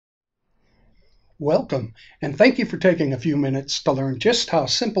Welcome, and thank you for taking a few minutes to learn just how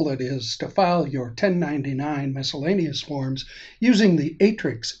simple it is to file your 1099 miscellaneous forms using the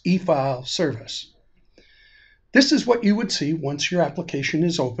Aatrix eFile service. This is what you would see once your application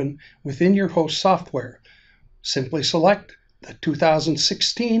is open within your host software. Simply select the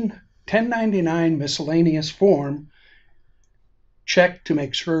 2016 1099 miscellaneous form, check to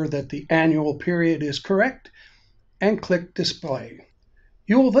make sure that the annual period is correct, and click Display.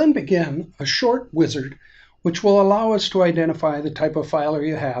 You will then begin a short wizard which will allow us to identify the type of filer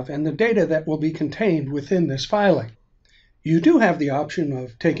you have and the data that will be contained within this filing. You do have the option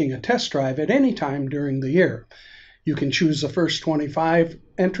of taking a test drive at any time during the year. You can choose the first 25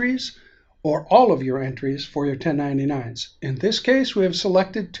 entries or all of your entries for your 1099s. In this case, we have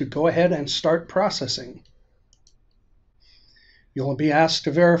selected to go ahead and start processing. You'll be asked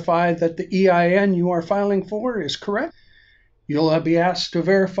to verify that the EIN you are filing for is correct. You'll be asked to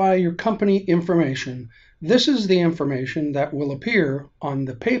verify your company information. This is the information that will appear on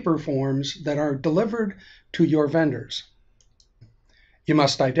the paper forms that are delivered to your vendors. You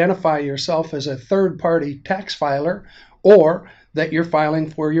must identify yourself as a third-party tax filer or that you're filing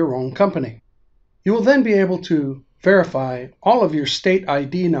for your own company. You will then be able to verify all of your state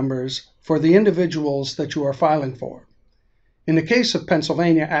ID numbers for the individuals that you are filing for. In the case of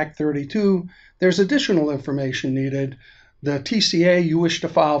Pennsylvania Act 32, there's additional information needed: the TCA you wish to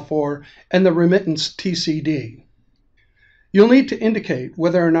file for, and the remittance TCD. You'll need to indicate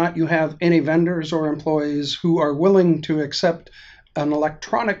whether or not you have any vendors or employees who are willing to accept an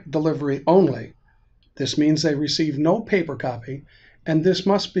electronic delivery only. This means they receive no paper copy, and this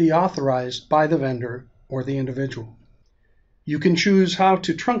must be authorized by the vendor or the individual. You can choose how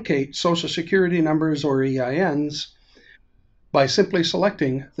to truncate Social Security numbers or EINs by simply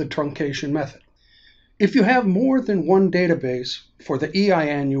selecting the truncation method. If you have more than one database for the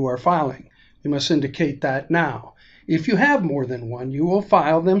EIN you are filing, you must indicate that now. If you have more than one, you will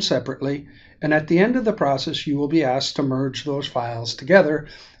file them separately, and at the end of the process, you will be asked to merge those files together,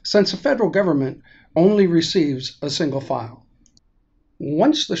 since the federal government only receives a single file.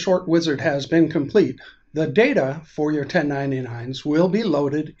 Once the short wizard has been complete, the data for your 1099s will be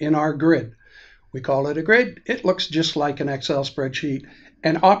loaded in our grid. We call it a grid. It looks just like an Excel spreadsheet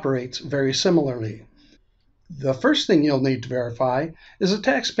and operates very similarly. The first thing you'll need to verify is the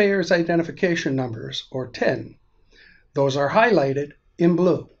taxpayer's identification numbers, or TIN. Those are highlighted in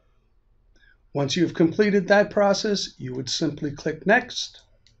blue. Once you've completed that process, you would simply click Next.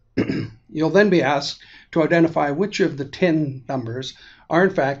 You'll then be asked to identify which of the TIN numbers are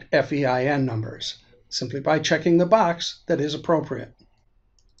in fact FEIN numbers, simply by checking the box that is appropriate.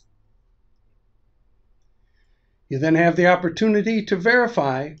 You then have the opportunity to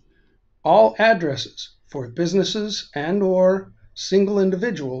verify all addresses for businesses and/or single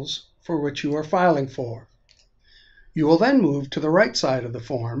individuals for which you are filing for. You will then move to the right side of the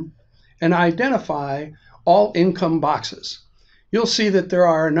form and identify all income boxes. You'll see that there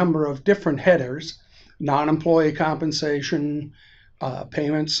are a number of different headers: non-employee compensation,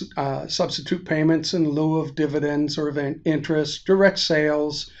 payments, substitute payments in lieu of dividends or interest, direct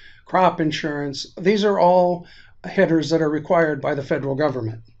sales, crop insurance. These are all headers that are required by the federal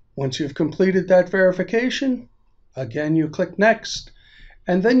government. Once you've completed that verification, again you click Next,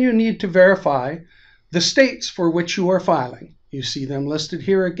 and then you need to verify the states for which you are filing. You see them listed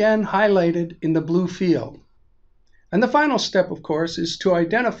here again, highlighted in the blue field. And the final step, of course, is to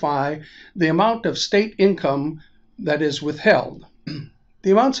identify the amount of state income that is withheld.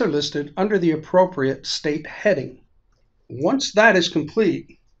 The amounts are listed under the appropriate state heading. Once that is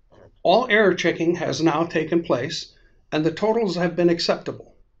complete, all error checking has now taken place and the totals have been acceptable.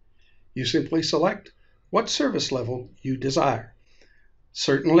 You simply select what service level you desire.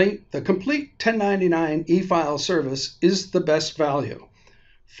 Certainly, the complete 1099 eFile service is the best value.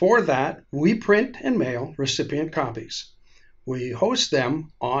 For that, we print and mail recipient copies. We host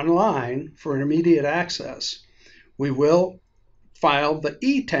them online for immediate access. We will file the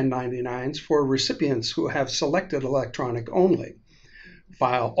e-1099s for recipients who have selected electronic only.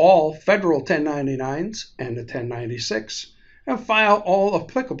 File all federal 1099s and a 1096, and file all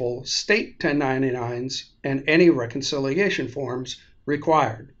applicable state 1099s and any reconciliation forms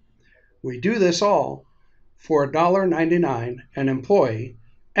required. We do this all for $1.99 an employee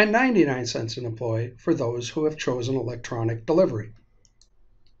and 99 cents an employee for those who have chosen electronic delivery.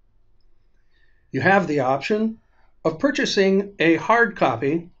 You have the option of purchasing a hard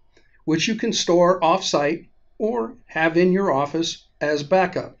copy, which you can store off-site or have in your office as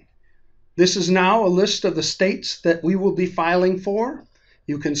backup. This is now a list of the states that we will be filing for.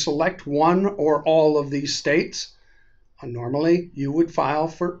 You can select one or all of these states. Normally, you would file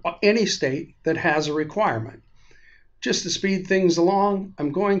for any state that has a requirement. Just to speed things along,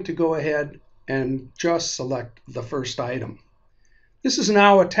 I'm going to go ahead and just select the first item. This is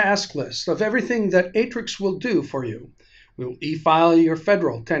now a task list of everything that Aatrix will do for you. We'll e-file your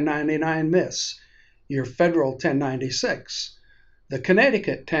federal 1099 miss, your federal 1096, the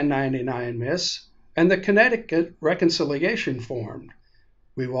Connecticut 1099 miss, and the Connecticut reconciliation form.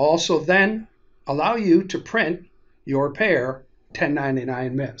 We will also then allow you to print your pair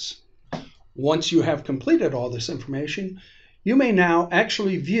 1099 miss. Once you have completed all this information, you may now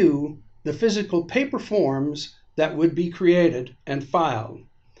actually view the physical paper forms that would be created and filed.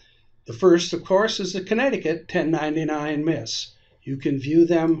 The first, of course, is the Connecticut 1099 miss. You can view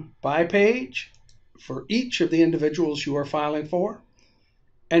them by page for each of the individuals you are filing for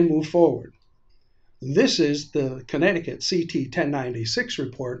and move forward. This is the Connecticut CT 1096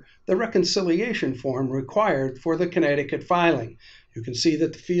 report, the reconciliation form required for the Connecticut filing. You can see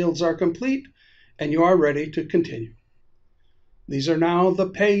that the fields are complete and you are ready to continue. These are now the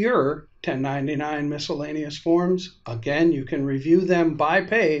Pay Your 1099 miscellaneous forms. Again, you can review them by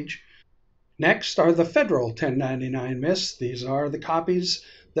page. Next are the Federal 1099 miss. These are the copies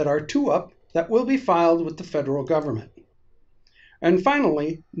that are 2-up that will be filed with the federal government. And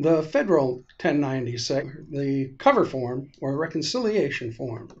finally, the Federal 1096, the cover form or reconciliation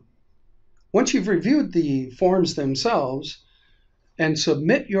form. Once you've reviewed the forms themselves and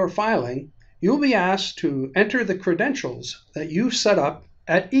submit your filing, you'll be asked to enter the credentials that you set up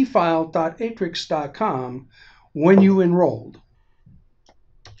at efile.aatrix.com when you enrolled.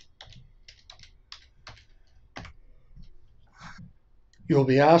 You'll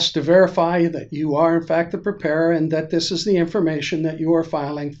be asked to verify that you are in fact the preparer and that this is the information that you are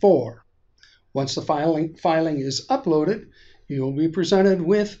filing for. Once the filing is uploaded, you will be presented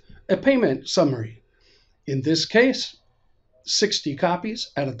with a payment summary. In this case, 60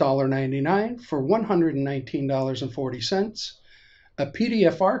 copies at $1.99 for $119.40, a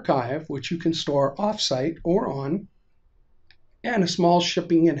PDF archive which you can store off-site or on, and a small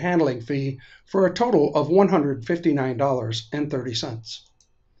shipping and handling fee for a total of $159.30.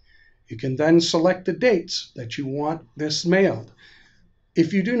 You can then select the dates that you want this mailed.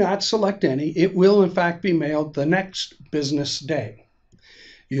 If you do not select any, it will in fact be mailed the next business day.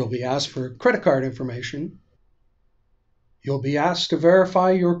 You'll be asked for credit card information. You'll be asked to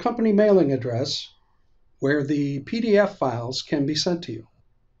verify your company mailing address where the PDF files can be sent to you.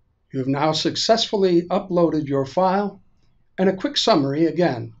 You have now successfully uploaded your file, and a quick summary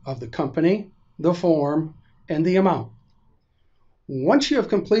again of the company, the form, and the amount. Once you have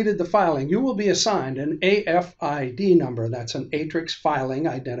completed the filing, you will be assigned an AFID number. That's an Aatrix Filing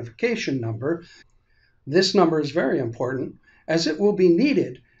Identification Number. This number is very important as it will be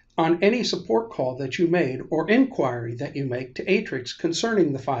needed on any support call that you made or inquiry that you make to Aatrix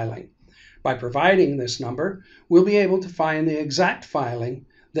concerning the filing. By providing this number, we'll be able to find the exact filing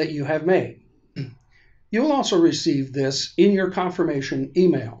that you have made. You will also receive this in your confirmation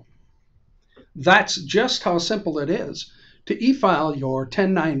email. That's just how simple it is to e-file your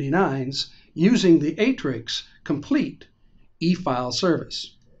 1099s using the Aatrix COMPLETE eFile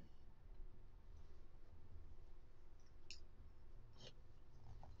service.